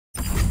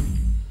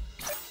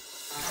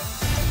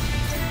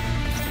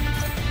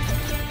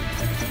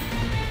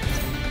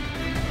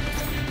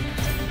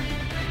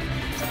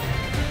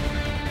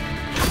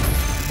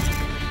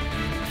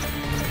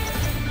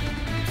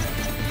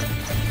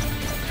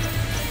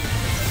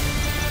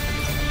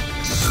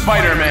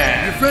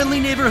Spider-Man. Your friendly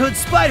neighborhood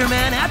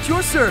Spider-Man at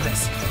your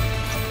service.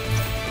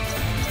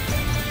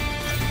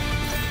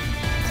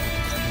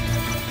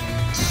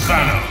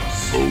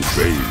 Thanos.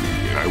 Obey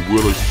me, and I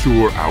will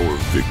assure our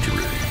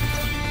victory.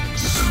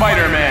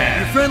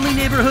 Spider-Man. Your friendly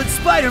neighborhood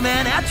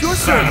Spider-Man at your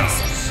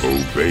service.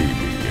 Thanos. Obey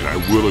me, and I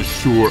will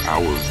assure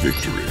our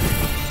victory.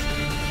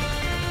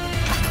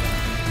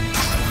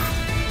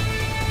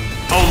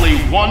 Only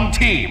one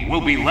team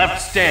will be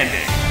left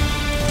standing.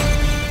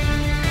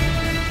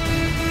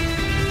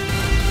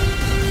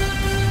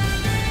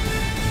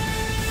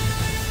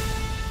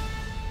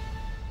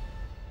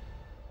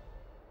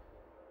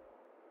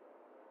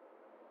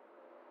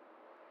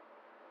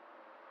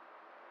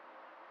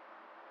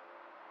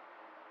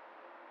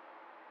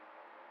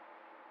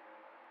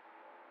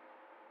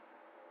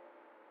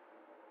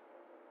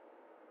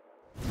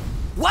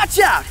 Watch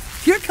out!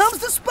 Here comes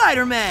the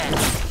Spider-Man!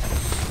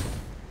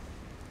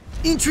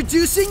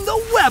 Introducing the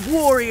Web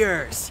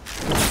Warriors!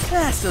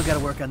 Still gotta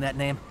work on that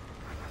name.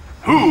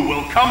 Who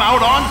will come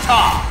out on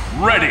top?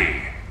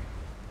 Ready.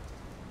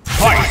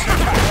 Fight!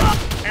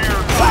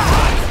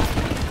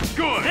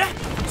 Good!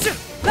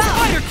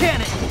 Spider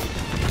Cannon!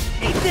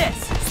 Eat this!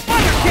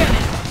 Spider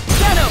Cannon!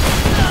 Thanos!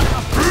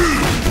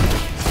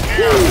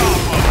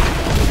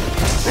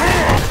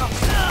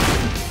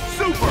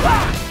 Super!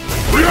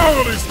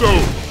 Reality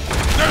Stone!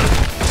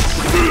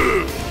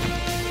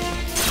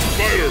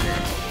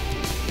 Spider-Man!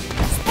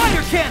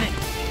 Spider Cannon!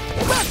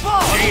 Red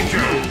Ball!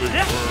 Danger!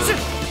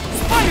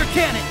 Spider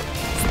Cannon!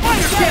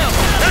 Spider Cannon!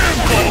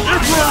 Handball!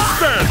 Infrared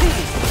Stand!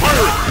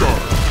 Pirate Star!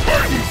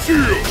 Titan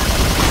Shield!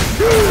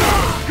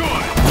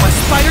 Good! My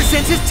spider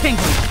sense is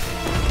tingling.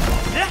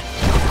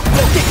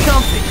 Don't get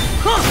comfy.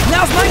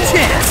 Now's my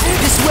chance.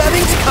 This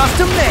webbing's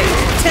custom made.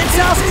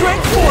 Tensile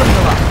strength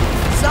formula.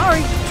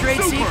 Sorry,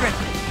 trade secret.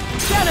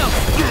 Thanos!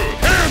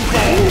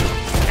 Handball!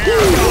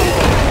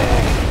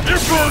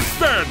 Infrared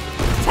Stand!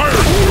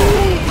 Pirate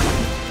Star!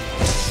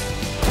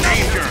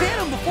 Danger! Hit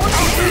him before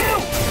you do.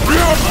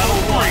 Level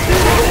 1!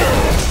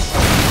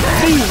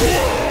 Good!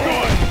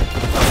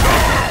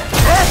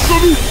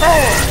 Absolute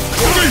power!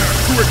 Cease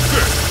to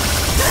exist!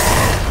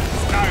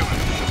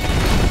 Stylish!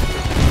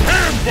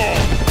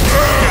 Handball!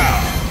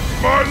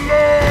 My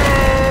lord!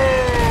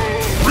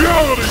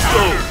 Reality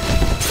Stone!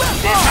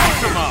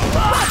 Maximum!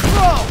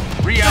 Throw!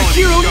 The Reality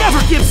hero Stone.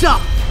 never gives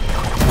up.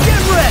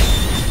 Get ready.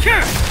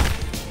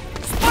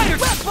 Spider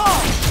web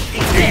ball.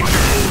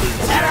 Danger!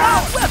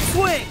 Out web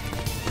swing.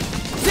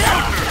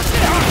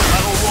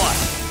 Level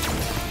 1!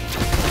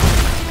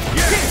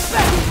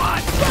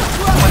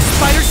 My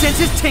spider sense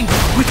is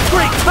tingling. With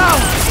great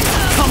power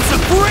comes a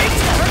great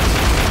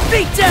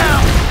beat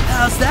down.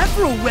 How's that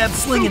for a web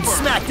slinging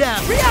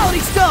smackdown? Reality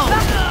Stone.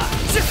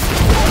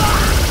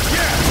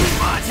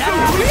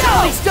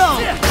 Reality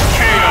Stone.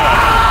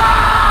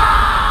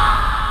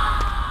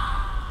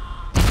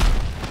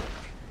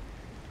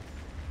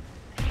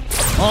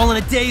 All in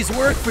a day's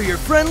work for your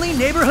friendly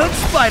neighborhood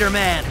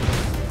Spider-Man.